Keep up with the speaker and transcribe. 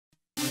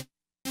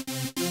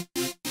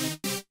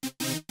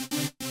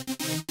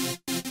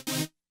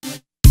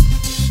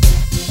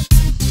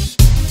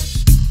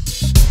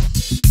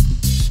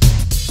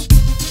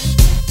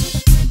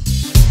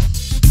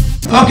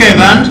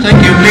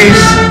Thank you,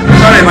 please.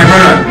 Sorry, my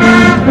brother.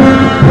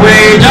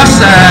 We just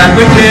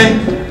quickly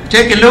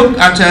take a look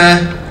at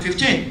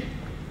 15.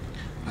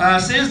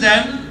 Since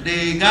then,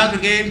 the Guard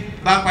Brigade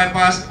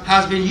bagpipers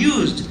has been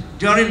used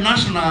during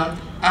national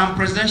and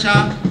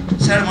presidential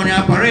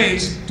ceremonial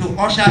parades to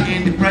usher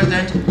in the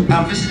president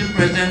and visiting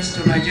presidents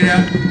to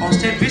Nigeria on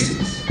state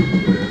visits.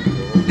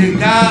 The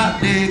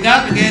Guard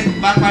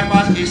Brigade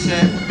bagpipers is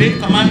being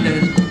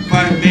commanded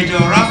by Major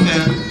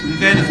Raphael.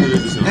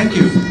 Thank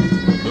you.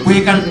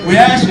 We can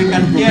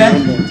hear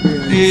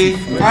the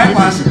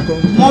pipers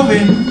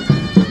moving.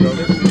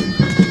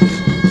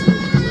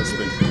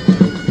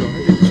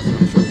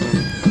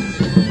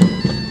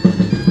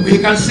 We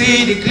can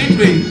see the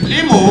glittering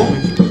limo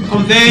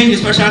conveying the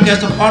special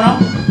guest of honor,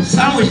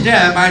 sandwiched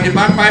there by the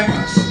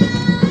bagpipers.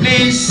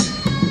 Please,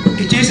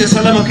 it is a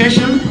solemn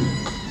occasion,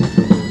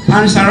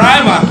 and its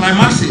arrival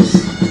climaxes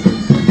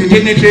the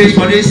dignitaries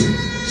for this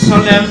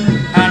solemn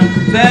and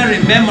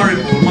very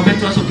memorable,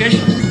 momentous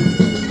occasion.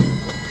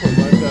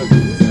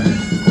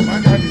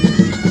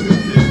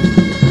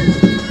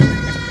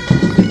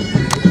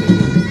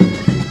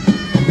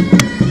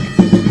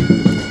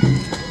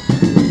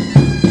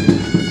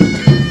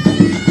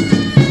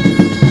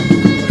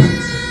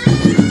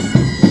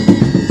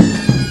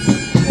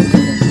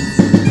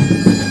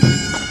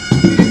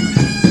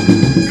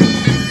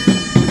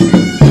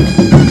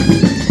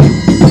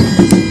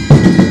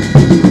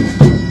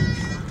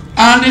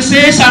 And this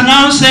is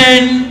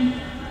announcing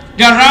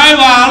the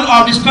arrival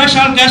of the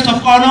special guest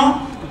of honor,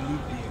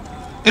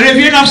 the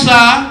reviewing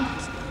officer,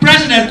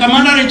 President,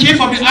 Commander-in-Chief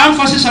of the Armed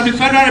Forces of the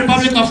Federal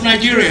Republic of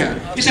Nigeria,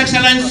 His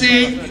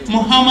Excellency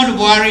Muhammadu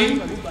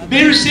Buhari,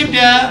 being received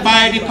there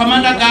by the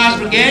Commander Guards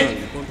Brigade,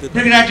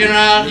 Brigadier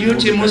General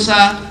U.T.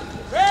 Musa.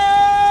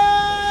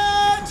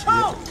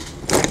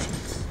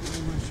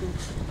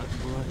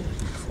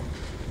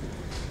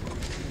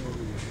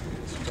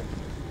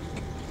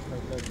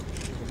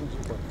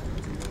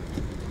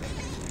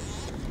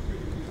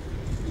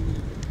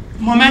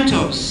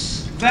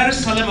 Momentous, very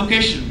solemn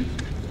occasion.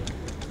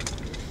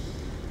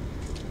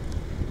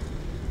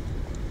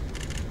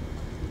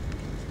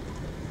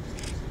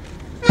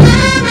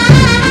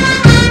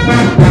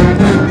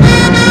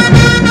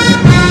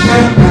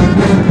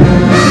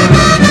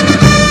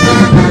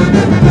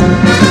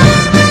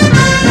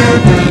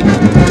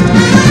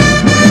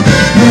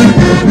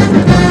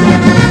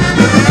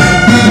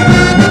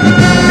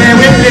 May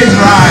we please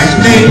rise,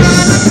 please.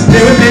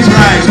 May we please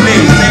rise,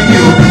 please. Thank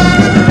you.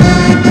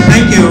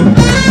 Thank you.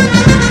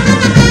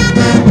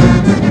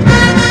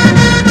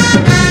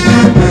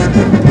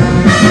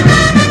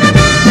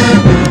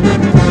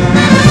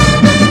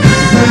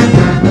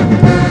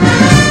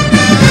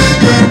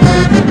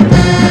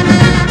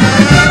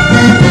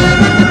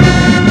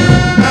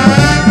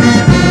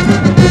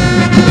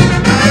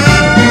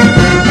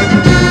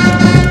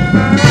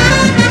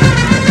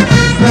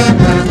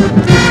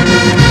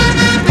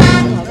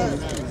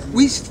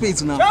 Which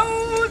space now?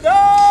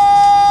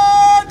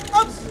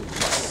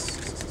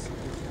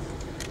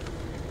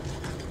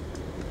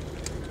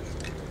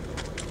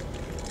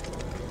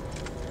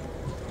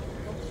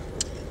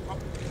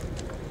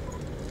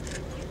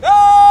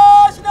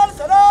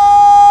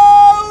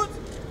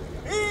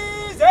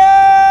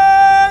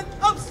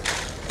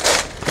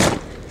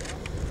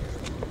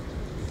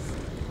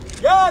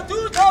 Yeah,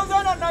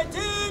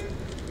 2019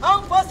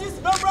 Armed Forces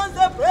Remembrance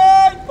Day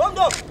Parade formed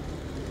up.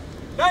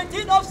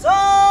 19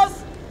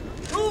 officers,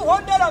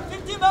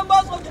 250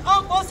 members of the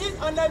Armed Forces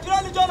and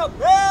Nigerian Legion of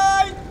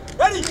Parade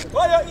ready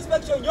for your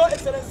inspection, Your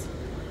Excellency.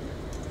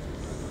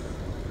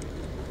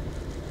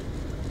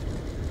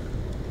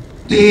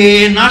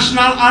 The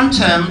national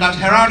anthem that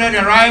heralded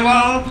the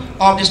arrival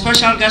of the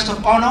special guest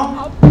of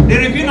honor, the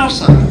reviewing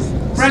officer,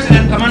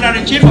 President,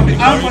 Commander-in-Chief of the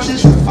Armed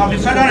Forces of the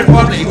Federal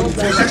Republic,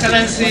 His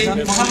Excellency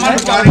Muhammadu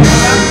Buhari,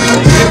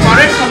 the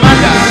parade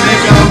commander,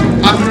 Major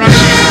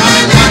Abdurrashid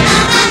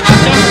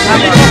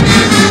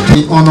Ahmed,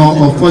 in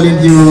honor of fallen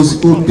heroes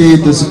who paid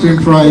the supreme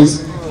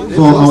price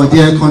for our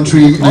dear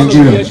country,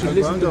 Nigeria.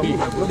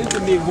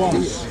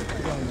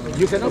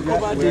 You cannot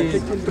cover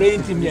the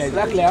praying team here. Is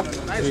that clear?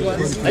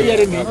 Are you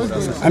hearing me?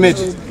 Ahmed.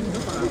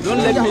 Don't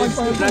let me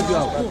drag you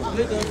out.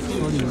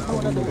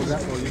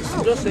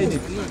 I'm just saying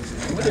it.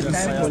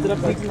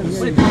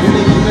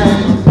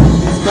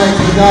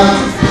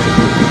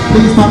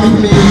 Please permit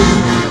me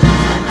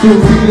to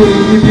quickly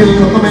give you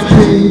a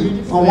commentary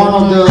on one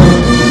of the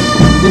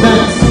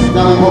events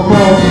that will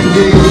occur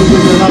today, which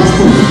is the last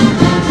post.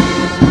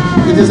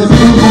 It is a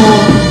symbol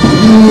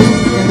used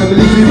in the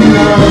military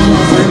funeral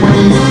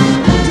ceremonies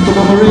to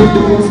commemorate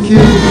those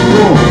killed in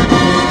the war.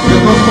 The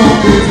custom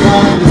dates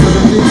back in the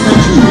 17th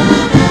century.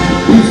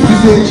 Each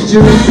usage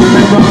during the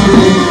Remembrance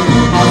Day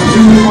has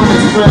two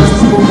unexpressed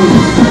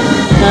purposes.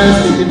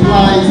 First, it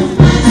implies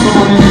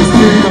summoning the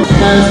spirit of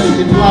first,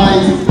 it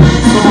implies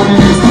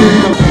summoning the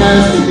spirit of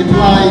first, it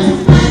implies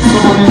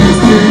summoning the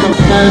spirit of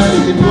first,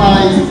 it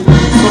implies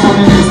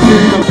summoning the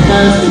spirit of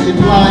first, it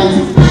implies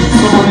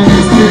summoning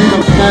the spirit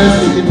of first,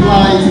 it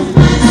implies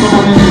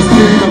summoning the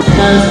spirit of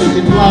first,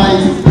 it implies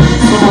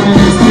summoning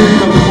the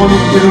spirit of fallen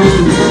heroes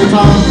to the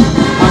senator,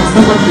 and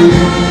secondly,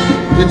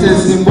 it is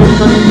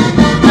symbolically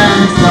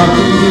ends the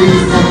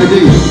activities of the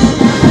day.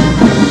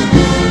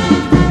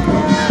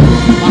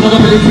 Another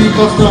military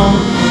custom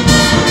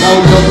that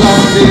will be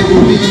observed today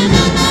will be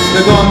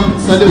the gun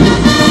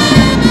salute.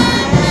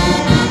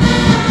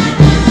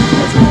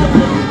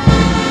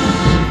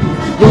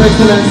 Your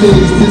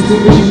Excellencies,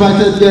 distinguished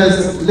invited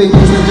guests,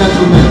 ladies and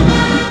gentlemen.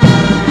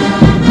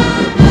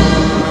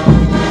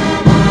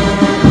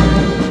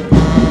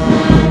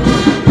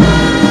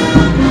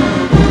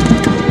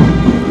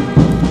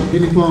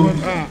 Uniform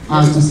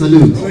as to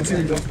salute.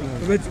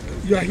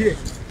 You are here.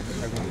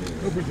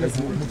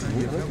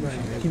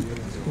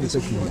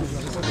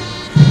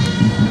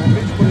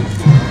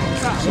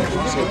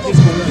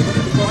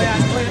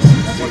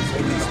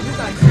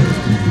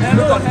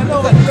 Hello.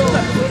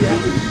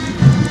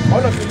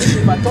 All of you,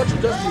 if I touch you,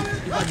 just leave.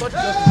 If I touch you,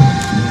 just leave.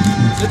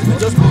 Let me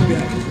just move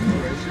behind.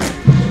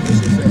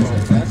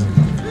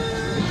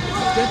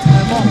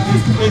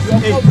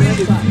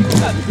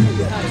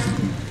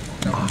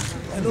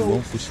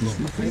 Hello.